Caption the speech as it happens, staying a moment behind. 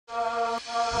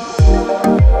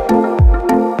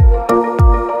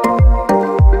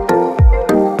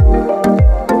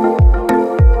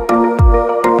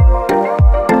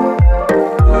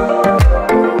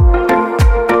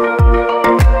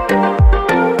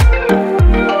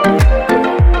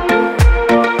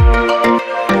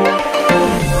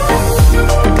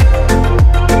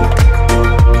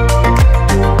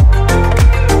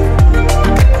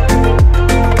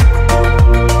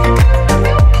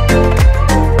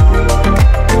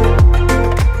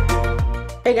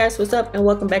guys, what's up, and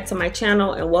welcome back to my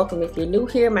channel, and welcome if you're new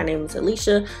here. My name is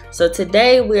Alicia. So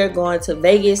today we are going to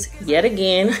Vegas yet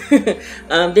again.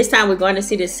 This time we're going to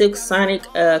see the Silk Sonic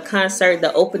concert,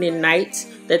 the opening night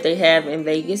that they have in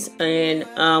Vegas. And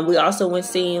we also went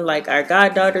seeing like our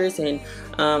goddaughters and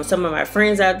some of my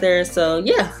friends out there. So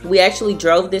yeah, we actually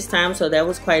drove this time, so that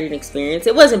was quite an experience.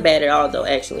 It wasn't bad at all though,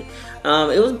 actually.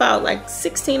 It was about like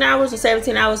 16 hours or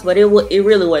 17 hours, but it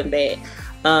really wasn't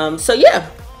bad. So yeah.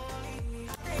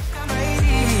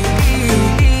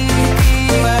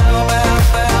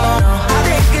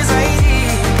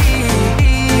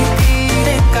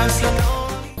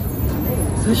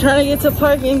 We're trying to get to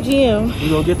Park MGM. We're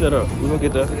gonna get that up. We're gonna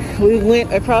get that. We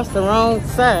went across the wrong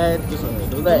side,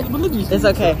 but it's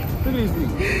okay. Look at these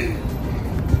things.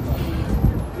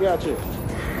 We out here.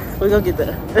 We're gonna get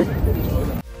there.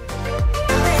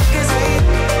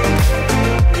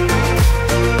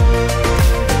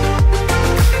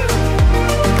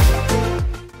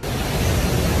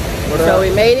 So we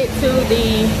made it to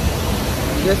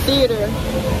the theater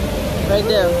right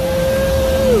there.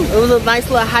 It was a nice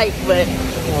little hike, but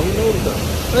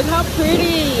look how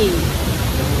pretty.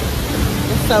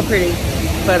 It's so pretty.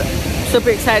 But super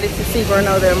excited to see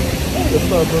Bruno them.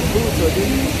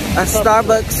 A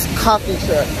Starbucks coffee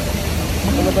truck.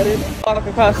 Walk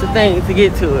across the thing to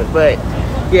get to it, but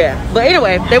yeah. But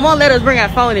anyway, they won't let us bring our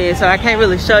phone in, so I can't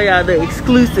really show y'all the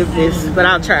exclusiveness, but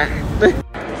I'll try.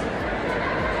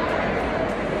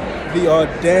 The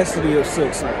audacity of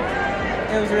Silk Sonic.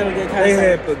 It was a really good concert. They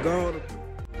had begun.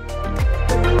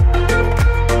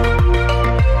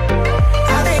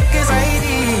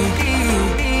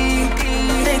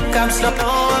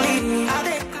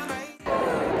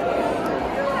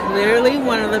 Literally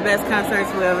one of the best concerts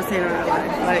we've ever seen in our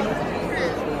life. Like,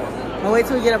 I'll wait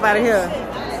till we get up out of here.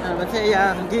 I'm gonna tell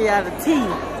y'all, give y'all the tea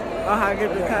on how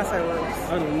good the concert was.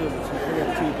 I don't know, but I got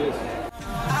the tea this.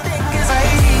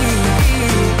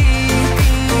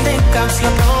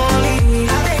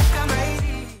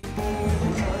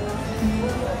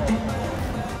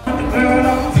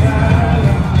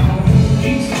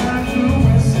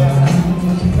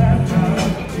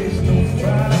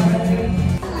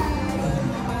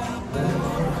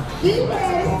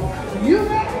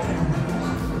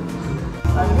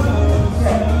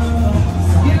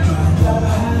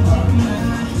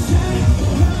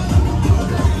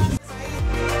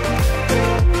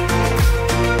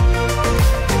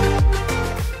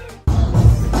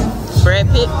 Brad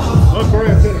Pitt. Oh,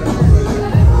 Brad Pitt.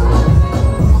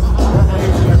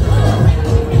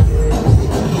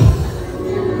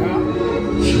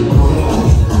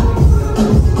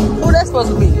 Who that's supposed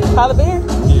to be? Tyler Bear?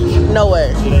 Yeah. No way.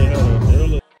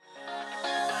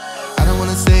 I don't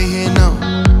wanna stay here, no.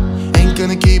 Ain't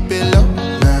gonna keep it low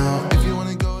now. If you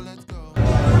wanna go, let's go.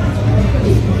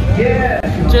 Yeah.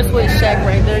 Just with Shaq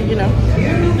right there, you know.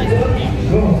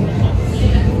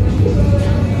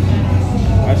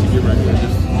 I should get right here.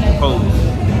 Just pose.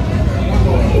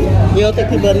 You don't think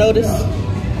people will notice?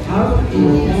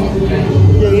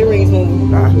 Your earrings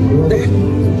move.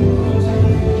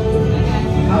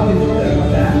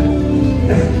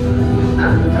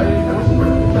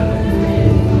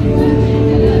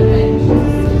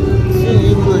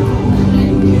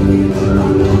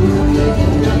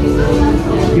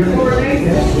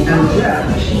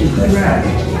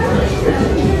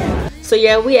 So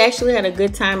yeah, we actually had a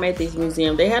good time at this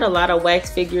museum. They had a lot of wax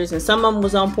figures, and some of them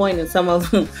was on point and some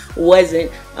of them wasn't.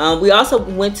 We also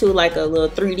went to like a little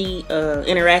 3D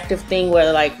interactive thing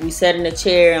where like we sat in a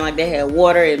chair and like they had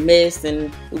water and mist,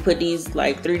 and we put these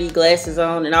like 3D glasses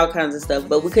on and all kinds of stuff,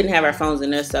 but we couldn't have our phones in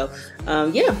there. So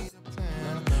yeah.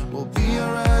 We'll be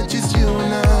alright, just you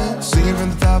and I, singing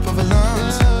from the top of our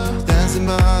lungs, dancing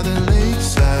by the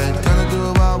lakeside, gonna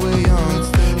do it while we're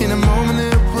young. In a moment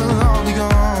it will all be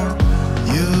gone.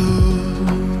 You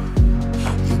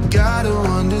gotta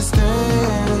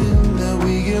understand that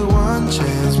we get one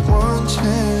chance, one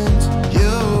chance.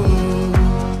 You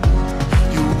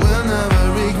will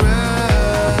never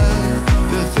regret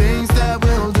the things that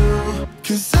we'll do.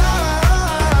 'Cause I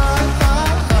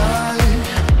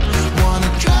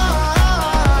wanna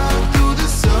drive through the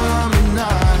summer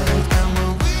night, and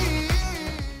when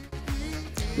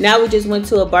Now we just went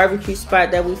to a barbecue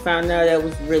spot that we found there that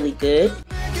was really good.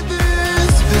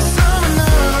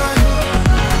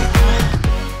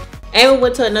 And we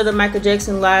went to another Michael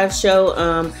Jackson live show.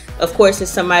 Of course, there's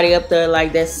somebody up there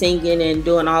like that's singing and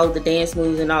doing all of the dance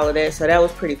moves and all of that. So that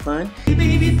was pretty fun.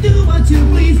 Baby, do what you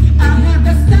please. I have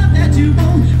the stuff that you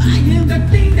want. I am the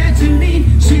thing that you need.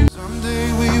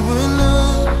 someday we will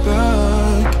look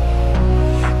back,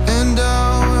 and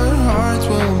our hearts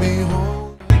will be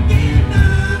whole.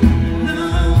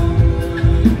 No,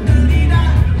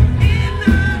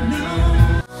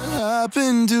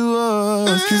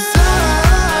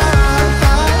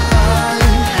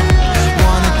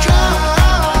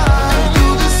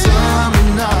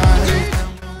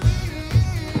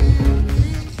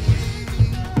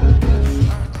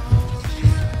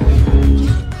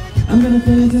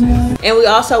 And we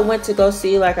also went to go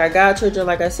see like our godchildren.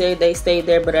 Like I said, they stayed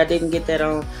there, but I didn't get that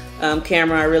on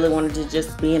camera. I really wanted to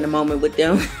just be in the moment with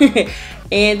them.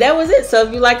 And that was it. So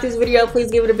if you like this video,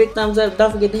 please give it a big thumbs up.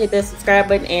 Don't forget to hit that subscribe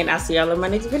button, and I'll see y'all in my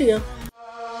next video.